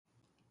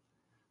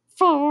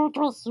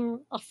hairdresser,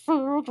 a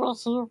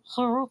hairdresser,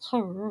 hair,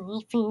 hair, a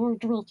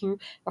hairdresser,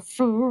 a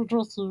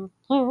hairdresser,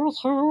 hair,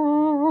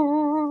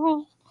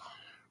 hair.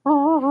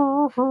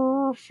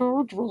 Oh,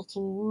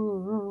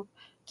 hairdresser,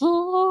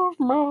 give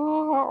me a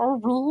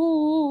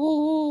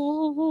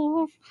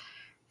relief.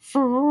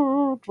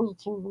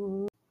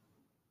 Hairdresser.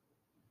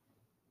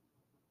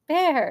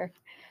 Bear,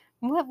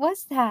 what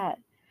was that?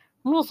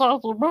 Miss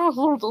Arthur, my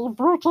here's a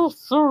British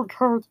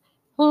surgeon,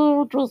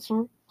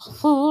 hairdresser,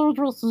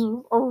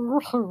 hairdresser, oh,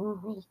 hair.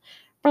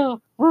 But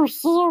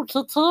Lucille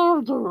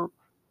Cataldo.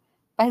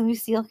 By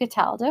Lucille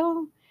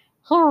Cataldo?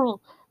 Here,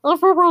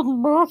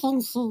 everyone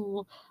mocking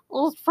see.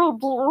 It's from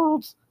the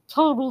old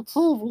timey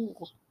TV.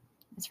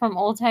 It's from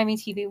old timey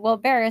TV. Well,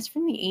 Bear, it's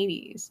from the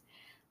 80s.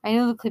 I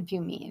know the clip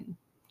you mean.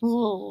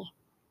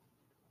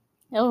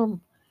 Yeah.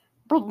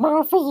 But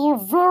Murphy, you're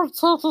very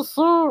catchy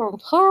song.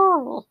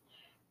 Here.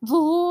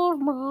 Give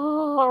me a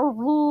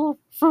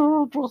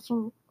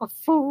hairdresser, a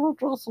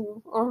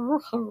hairdresser, oh,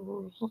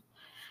 hair.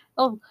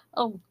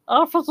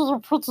 I think it's a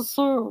pretty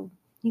song.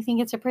 You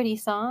think it's a pretty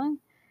song?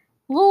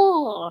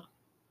 Yeah.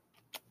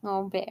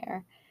 Oh,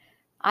 Bear.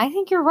 I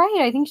think you're right.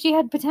 I think she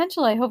had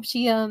potential. I hope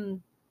she,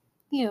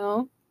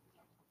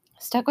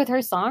 stuck with her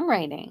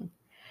songwriting.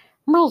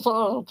 Miss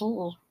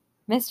Arthur.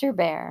 Mr.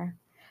 Bear.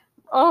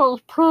 I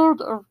was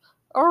proud of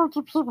all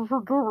the people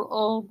who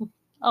go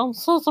and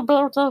says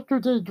about after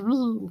they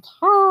dreamed.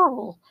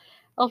 Oh,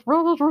 as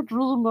well as we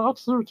dream not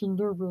certain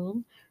no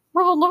one.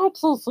 Why not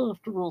this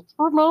afterwards?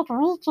 We might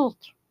reach it.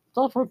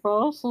 That's what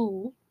I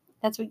say.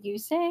 That's what you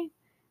say?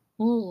 Yeah.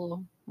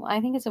 Well, I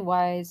think it's a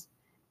wise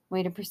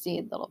way to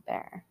proceed, little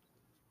Bear.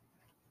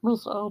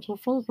 Miss Arthur,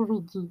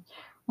 favorite.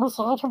 Miss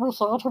Arthur,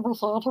 Miss Arthur,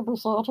 Miss Arthur,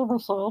 Miss Arthur,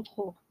 Miss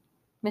Arthur.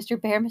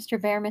 Mr. Bear,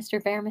 Mr. Bear,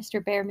 Mr. Bear,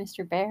 Mr. Bear,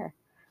 Mr. Bear.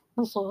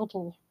 Miss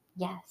Arthur.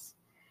 Yes.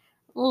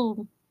 I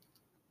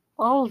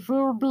was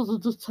very busy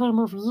this time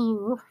of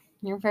year.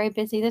 You're very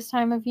busy this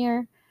time of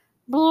year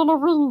Being a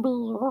ring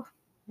bear.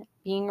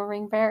 being a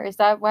ring bear. Is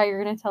that why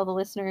you're going to tell the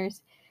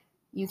listeners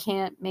you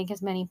can't make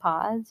as many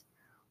pods?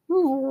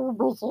 No,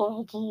 Miss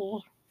Arthur.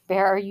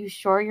 Bear, are you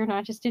sure you're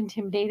not just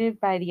intimidated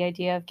by the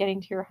idea of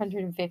getting to your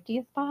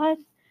 150th pod?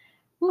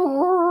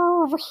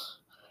 No,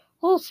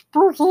 it's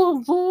spooky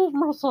indeed,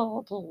 Miss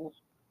Arthur.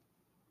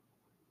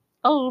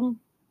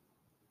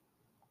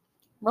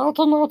 I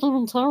cannot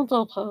even count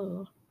that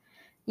high.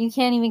 You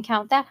can't even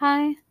count that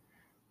high?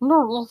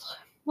 No,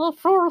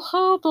 it's very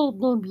hard that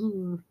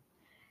number.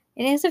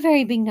 It is a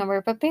very big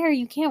number, but Bear,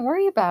 you can't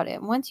worry about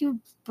it. Once you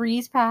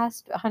breeze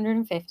past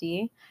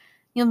 150,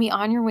 you'll be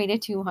on your way to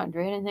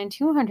 200, and then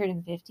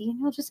 250, and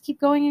you'll just keep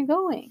going and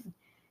going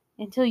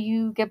until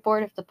you get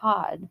bored of the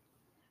pod.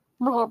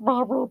 My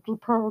won't be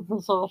proud,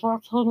 Miss Arthur. I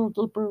cannot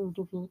get bored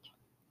of it.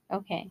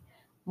 Okay.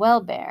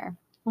 Well, Bear,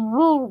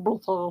 Well,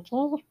 Miss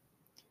Arthur.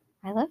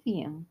 I love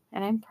you,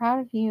 and I'm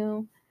proud of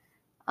you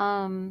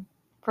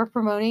for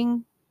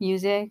promoting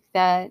music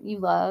that you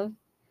love,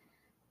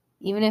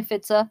 even if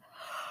it's a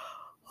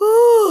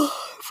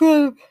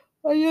from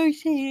a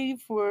young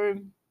for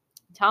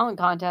talent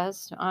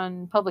contest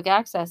on public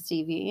access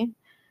TV.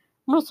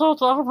 Miss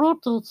Arthur, I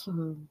wrote that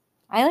song.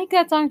 I like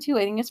that song too.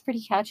 I think it's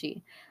pretty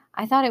catchy.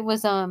 I thought it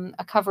was a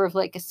cover of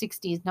like a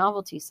 60s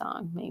novelty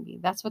song, maybe.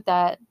 That's what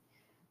that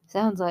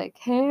sounds like.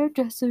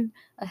 Hairdresser,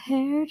 a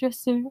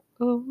hairdresser,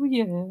 oh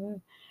yeah.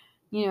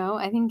 You know,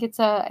 I think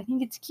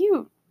it's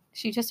cute.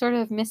 She just sort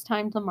of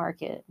mistimed the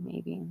market,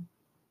 maybe.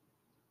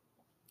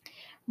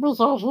 Miss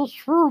Arthur, it's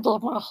true that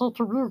I had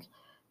to work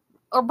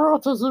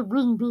about as a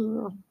ring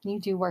bear. You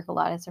do work a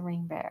lot as a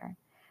ring bear.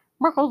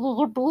 Because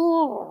it's a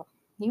bear.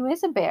 You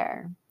is a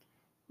bear.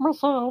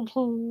 Miss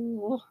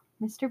Arthur.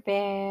 Mr.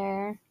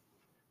 Bear.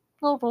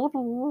 Oh,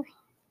 baby.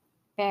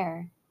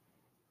 Bear.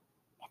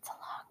 It's a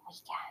long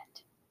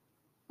weekend.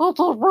 It's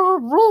a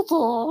long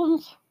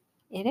weekend.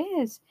 It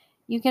is.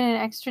 You get an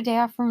extra day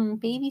off from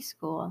baby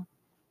school.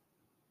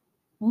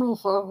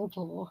 Miss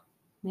Arthur.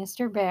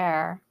 Mr.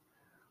 Bear.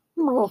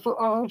 Miss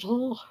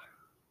Arthur.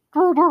 Do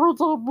you know what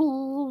that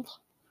means?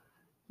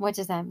 What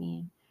does that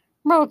mean?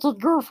 Not to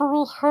go for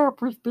a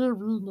hop with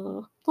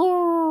Barina.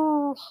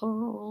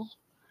 Oh,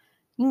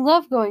 You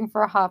love going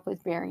for a hop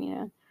with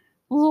Barina.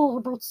 yeah,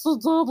 but she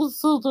daddy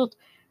said that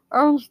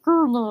I'm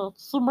school now.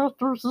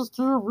 Semesters is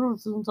still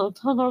losing. I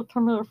cannot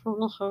come out for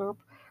a hop.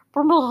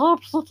 But my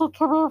hop said to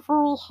come out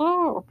for a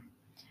hop.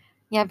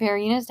 Yeah,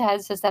 Barina's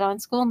dad says that on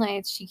school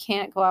nights she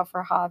can't go out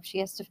for a hop. She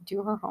has to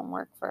do her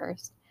homework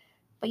first.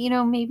 But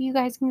maybe you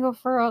guys can go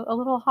for a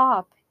little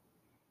hop,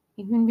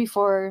 even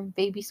before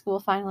baby school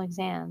final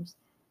exams.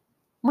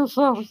 Miss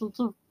Arthur,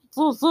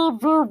 they're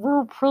very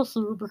low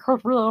pressure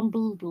because we are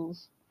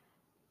babies.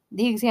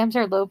 The exams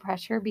are low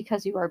pressure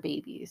because you are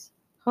babies.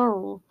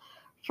 Oh,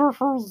 so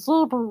for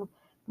example,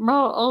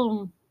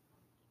 my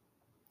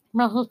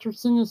have to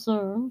sing a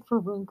song for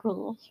one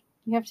class.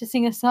 You have to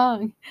sing a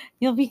song.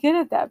 You'll be good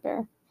at that,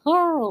 Bear.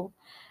 Oh,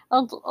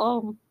 and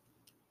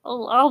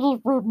I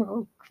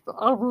just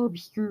I love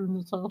school,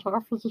 Miss Arthur. I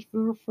think it's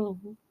very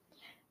fun.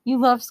 You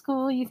love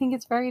school? You think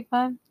it's very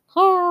fun?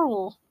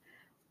 Oh,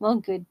 Well,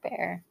 good,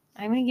 Bear.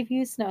 I'm going to give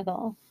you a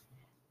snuggle.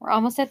 We're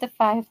almost at the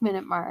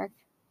 5-minute mark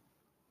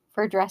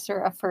for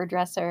dresser, a fur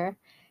dresser.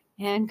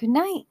 And good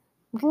night.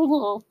 Good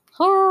night.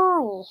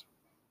 Hey.